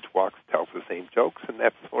language, tells the same jokes, and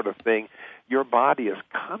that sort of thing. Your body is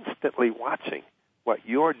constantly watching what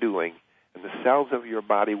you're doing, and the cells of your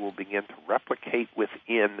body will begin to replicate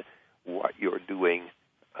within what you're doing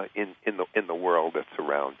in the world that's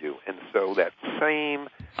around you. And so that same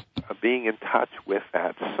being in touch with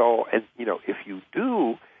that soul, and if you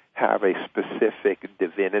do have a specific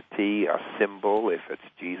divinity, a symbol, if it's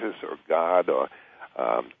Jesus or God or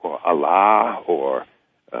Allah or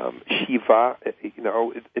Shiva,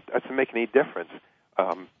 it doesn't make any difference.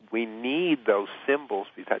 We need those symbols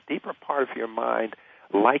because that deeper part of your mind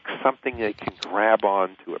likes something they can grab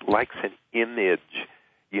onto. It likes an image,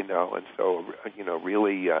 and so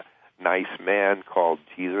really nice man called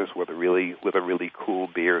Jesus with a really cool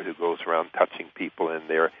beard who goes around touching people and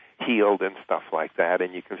they're healed and stuff like that,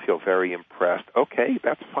 and you can feel very impressed. Okay,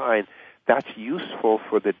 that's fine. That's useful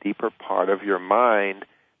for the deeper part of your mind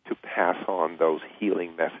to pass on those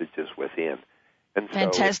healing messages within. And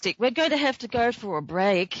fantastic. We're going to have to go for a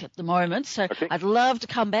break at the moment, so okay. I'd love to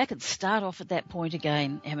come back and start off at that point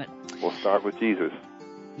again, Emmett. We'll start with Jesus.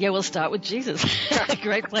 Yeah, we'll start with Jesus. A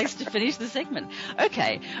great place to finish the segment.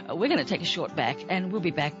 Okay, we're going to take a short back, and we'll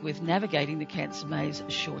be back with Navigating the Cancer Maze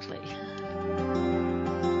shortly.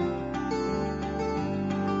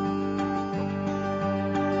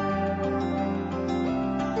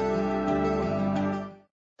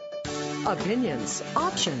 Opinions,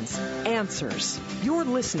 options, answers. You're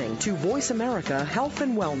listening to Voice America Health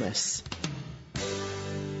and Wellness.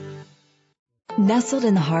 Nestled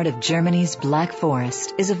in the heart of Germany's Black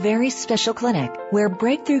Forest is a very special clinic where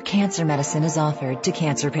breakthrough cancer medicine is offered to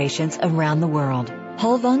cancer patients around the world.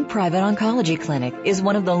 Holvung Private Oncology Clinic is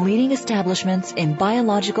one of the leading establishments in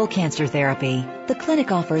biological cancer therapy. The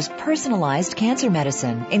clinic offers personalized cancer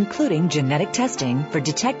medicine, including genetic testing for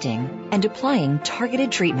detecting and applying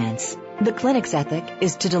targeted treatments. The clinic's ethic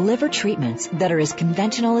is to deliver treatments that are as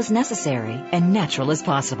conventional as necessary and natural as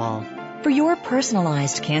possible. For your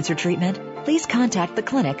personalized cancer treatment, please contact the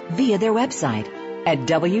clinic via their website at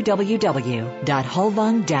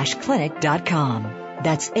www.holvung-clinic.com.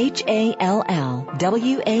 That's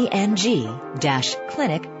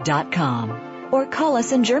HALLWANG-clinic.com. Or call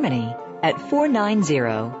us in Germany at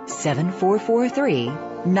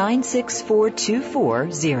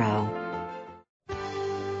 490-7443-964240.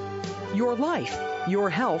 Your life, your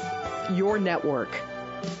health, your network.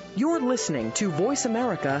 You're listening to Voice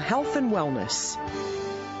America Health and Wellness.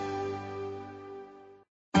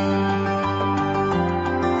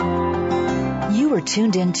 You are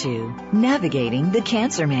tuned into Navigating the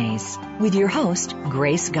Cancer Maze with your host,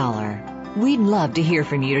 Grace Goller. We'd love to hear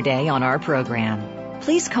from you today on our program.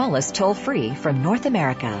 Please call us toll-free from North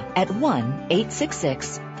America at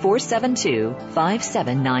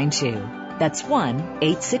 1-866-472-5792. That's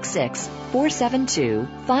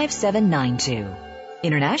 1-866-472-5792.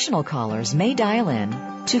 International callers may dial in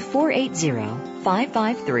to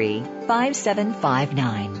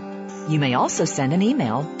 480-553-5759. You may also send an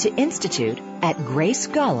email to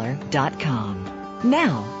institute@gracegoller.com.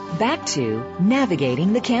 Now, back to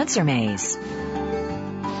Navigating the Cancer Maze.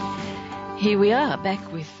 Here we are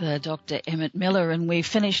back with Dr. Emmett Miller, and we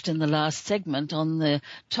finished in the last segment on the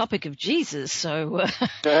topic of Jesus. So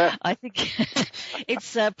I think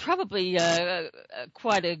it's probably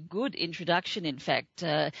quite a good introduction, in fact,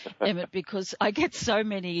 Emmett, because I get so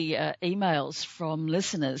many emails from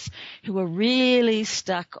listeners who are really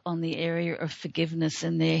stuck on the area of forgiveness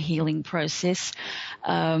in their healing process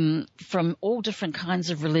from all different kinds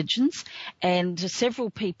of religions. And several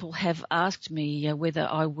people have asked me whether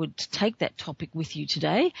I would take that topic with you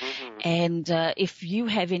today, and if you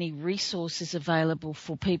have any resources available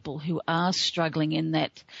for people who are struggling in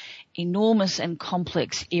that enormous and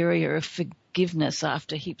complex area of forgiveness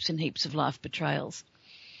after heaps and heaps of life betrayals.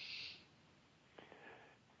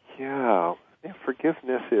 Yeah,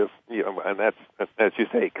 forgiveness is, and that's, as you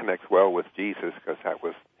say, it connects well with Jesus, because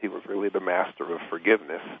he was really the master of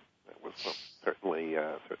forgiveness. That was certainly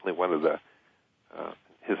one of the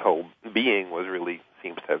his whole being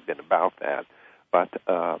seems to have been about that. But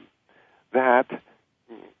that,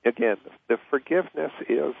 again, the forgiveness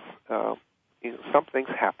is something's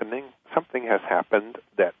happening. Something has happened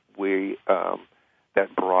that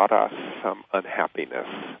that brought us some unhappiness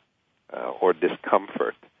or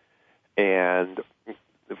discomfort. And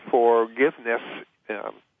forgiveness,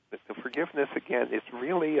 again, is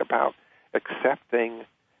really about accepting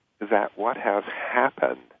that what has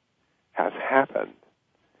happened has happened.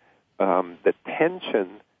 The tension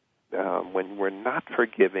when we're not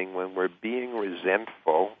forgiving, when we're being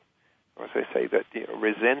resentful, or as I say, that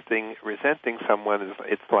resenting someone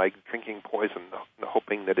it's like drinking poison,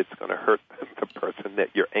 hoping that it's going to hurt the person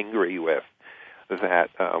that you're angry with. That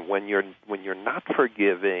when you're not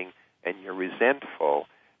forgiving and you're resentful,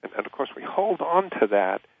 and of course we hold on to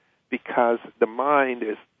that because the mind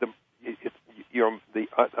is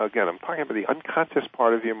again, I'm talking about the unconscious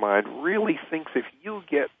part of your mind really thinks if you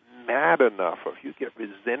get mad enough, if you get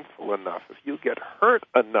resentful enough, if you get hurt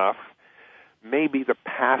enough, maybe the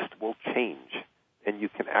past will change and you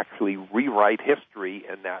can actually rewrite history,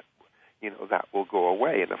 and that will go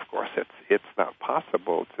away. And of course it's not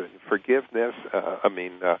possible. To forgiveness,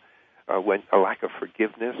 when a lack of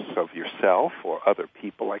forgiveness of yourself or other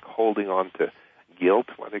people, like holding on to guilt,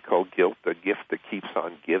 what they call guilt, the gift that keeps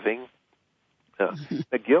on giving.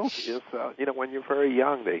 The guilt is, when you're very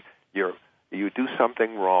young, you do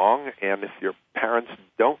something wrong, and if your parents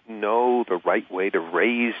don't know the right way to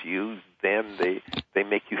raise you, then they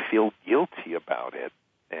make you feel guilty about it,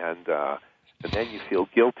 and then you feel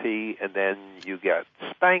guilty, and then you get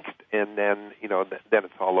spanked, and then then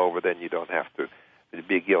it's all over. Then you don't have to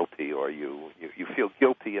be guilty, or you feel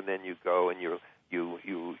guilty, and then you go and you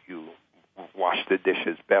wash the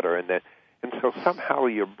dishes better, and so somehow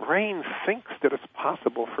your brain thinks that it's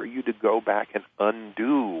possible for you to go back and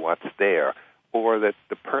undo what's there, or that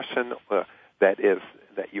the person that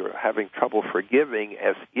you're having trouble forgiving,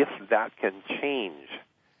 as if that can change.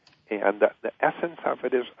 And the essence of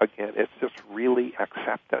it is, again, it's just really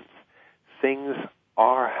acceptance. Things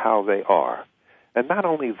are how they are. And not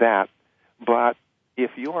only that, but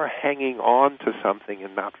if you're hanging on to something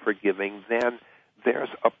and not forgiving, then there's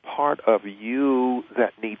a part of you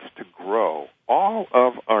that needs to grow. All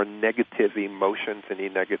of our negative emotions, any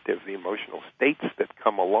negative emotional states that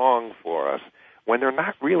come along for us, when they're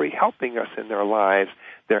not really helping us in their lives,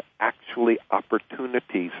 they're actually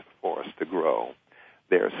opportunities for us to grow.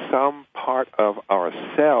 There's some part of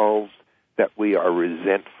ourselves that we are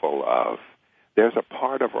resentful of. There's a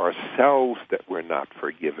part of ourselves that we're not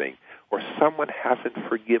forgiving, or someone hasn't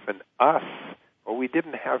forgiven us, or we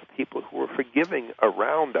didn't have people who were forgiving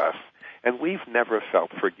around us, and we've never felt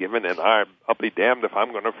forgiven, and I'll be damned if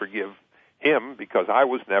I'm going to forgive him because I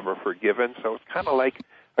was never forgiven. So it's kind of like,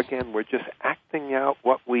 again, we're just acting out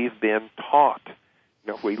what we've been taught.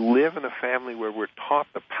 If we live in a family where we're taught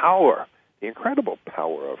the power, the incredible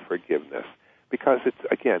power of forgiveness, because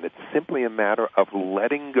it's simply a matter of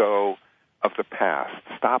letting go of the past.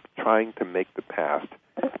 Stop trying to make the past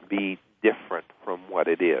be different from what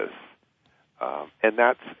it is. And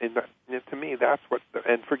to me, that's what.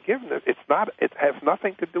 And forgiveness, it has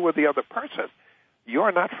nothing to do with the other person.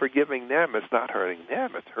 You're not forgiving them. It's not hurting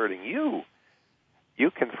them. It's hurting you.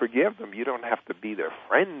 You can forgive them. You don't have to be their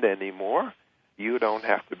friend anymore. You don't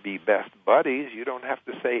have to be best buddies. You don't have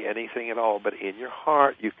to say anything at all. But in your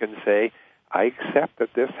heart, you can say, I accept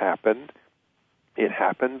that this happened. It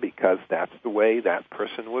happened because that's the way that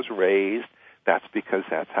person was raised. That's because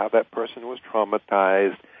that's how that person was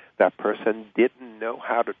traumatized. That person didn't know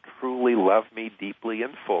how to truly love me deeply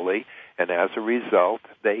and fully, and as a result,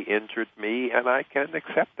 they injured me, and I can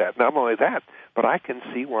accept that. Not only that, but I can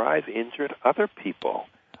see where I've injured other people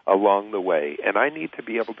along the way, and I need to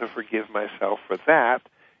be able to forgive myself for that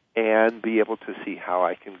and be able to see how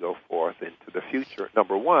I can go forth into the future,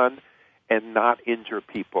 number one, and not injure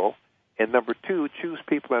people, and number two, choose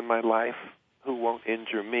people in my life who won't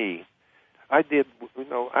injure me. I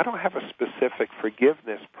don't have a specific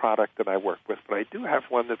forgiveness product that I work with, but I do have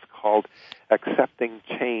one that's called Accepting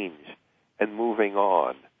Change and Moving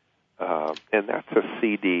On. And that's a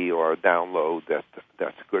CD or a download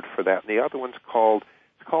that's good for that. And the other one's called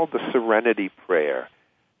the Serenity Prayer.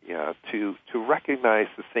 To recognize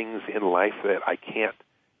the things in life that I can't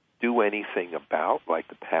do anything about, like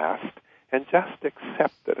the past, and just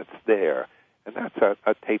accept that it's there. And that's a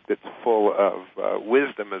tape that's full of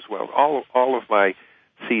wisdom as well. All of my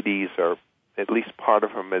CDs are, at least part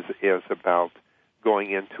of them is about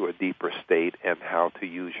going into a deeper state and how to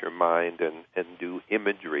use your mind and do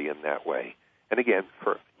imagery in that way. And again,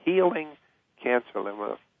 for healing cancer, I'm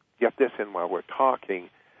going to get this in while we're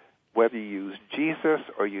talking, whether you use Jesus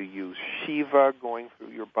or you use Shiva going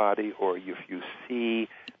through your body, or if you see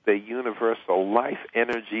the universal life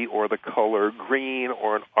energy or the color green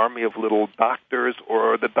or an army of little doctors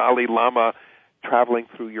or the Dalai Lama traveling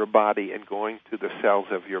through your body and going to the cells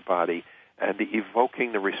of your body and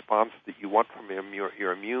evoking the response that you want from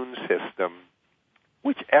your immune system,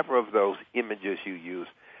 whichever of those images you use.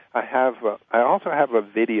 I also have a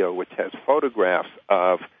video which has photographs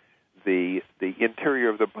of the interior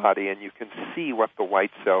of the body, and you can see what the white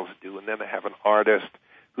cells do. And then I have an artist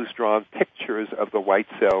who's drawn pictures of the white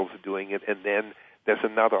cells doing it, and then there's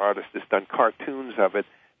another artist that's done cartoons of it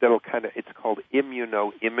it's called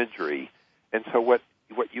immunoimagery. And so what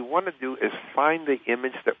you want to do is find the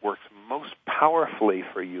image that works most powerfully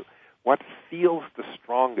for you. What feels the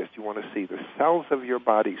strongest? You want to see the cells of your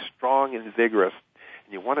body strong and vigorous,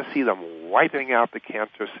 and you want to see them wiping out the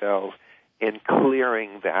cancer cells and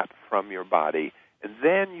clearing that from your body. And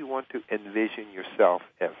then you want to envision yourself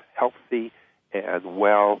as healthy and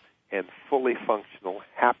well and fully functional,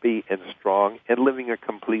 happy and strong, and living a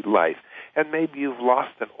complete life. And maybe you've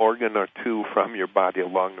lost an organ or two from your body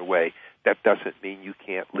along the way. That doesn't mean you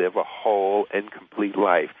can't live a whole and complete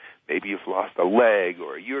life. Maybe you've lost a leg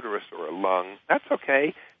or a uterus or a lung. That's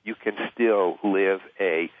okay. You can still live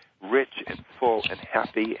a rich and full and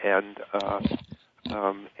happy and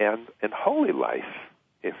holy life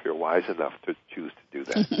if you're wise enough to choose to do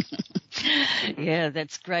that. Yeah,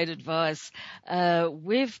 that's great advice.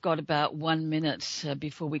 We've got about 1 minute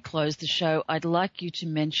before we close the show. I'd like you to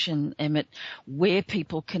mention, Emmett, where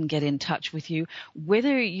people can get in touch with you,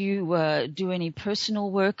 whether you do any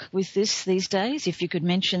personal work with this these days, if you could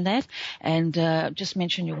mention that, and just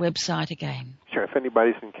mention your website again. Sure. If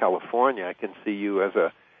anybody's in California, I can see you as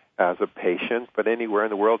a patient, but anywhere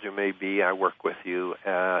in the world you may be, I work with you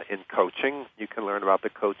in coaching. You can learn about the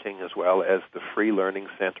coaching as well as the free learning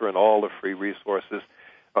center and all the free resources.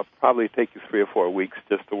 It'll probably take you 3 or 4 weeks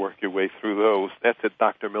just to work your way through those. That's at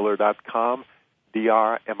drmiller.com,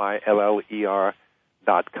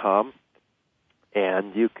 drmiller.com.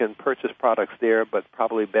 And you can purchase products there, but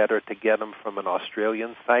probably better to get them from an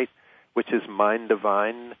Australian site, which is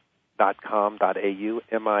minddivine.com.au,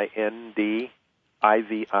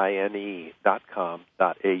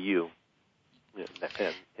 mindivine.com.au,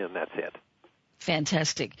 and that's it.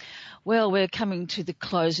 Fantastic. Well, we're coming to the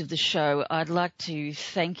close of the show. I'd like to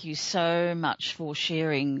thank you so much for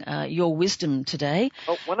sharing your wisdom today.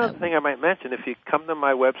 Oh, one other thing I might mention, if you come to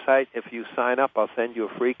my website, if you sign up, I'll send you a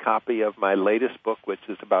free copy of my latest book, which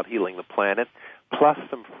is about healing the planet, plus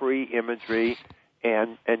some free imagery.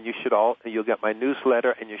 And you'll get my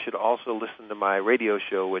newsletter, and you should also listen to my radio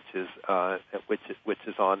show, which is on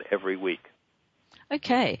every week.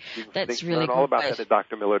 Okay, that's really good. Learn all about that at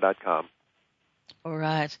drmiller.com. All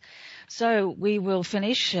right. So we will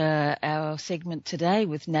finish our segment today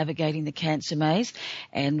with Navigating the Cancer Maze.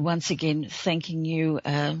 And once again, thanking you,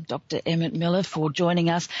 Dr. Emmett Miller, for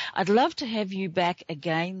joining us. I'd love to have you back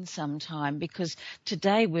again sometime, because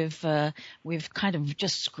today we've kind of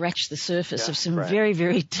just scratched the surface of some very,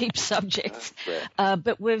 very deep subjects.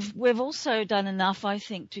 But we've also done enough, I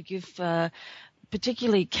think, to give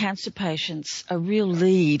particularly cancer patients a real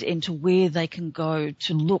lead into where they can go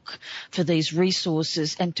to look for these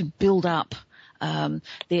resources and to build up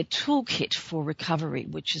their toolkit for recovery,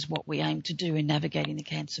 which is what we aim to do in Navigating the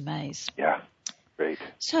Cancer Maze. Yeah, great.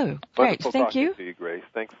 So, great. Thank you. To you, Grace.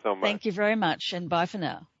 Thanks so much. Thank you very much, and bye for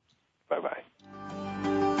now. Bye-bye.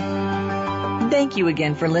 Thank you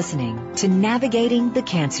again for listening to Navigating the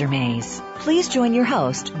Cancer Maze. Please join your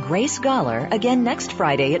host, Grace Goller, again next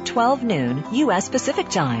Friday at 12 noon U.S. Pacific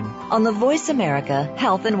Time on the Voice America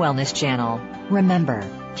Health and Wellness Channel. Remember,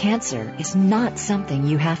 cancer is not something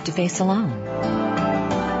you have to face alone.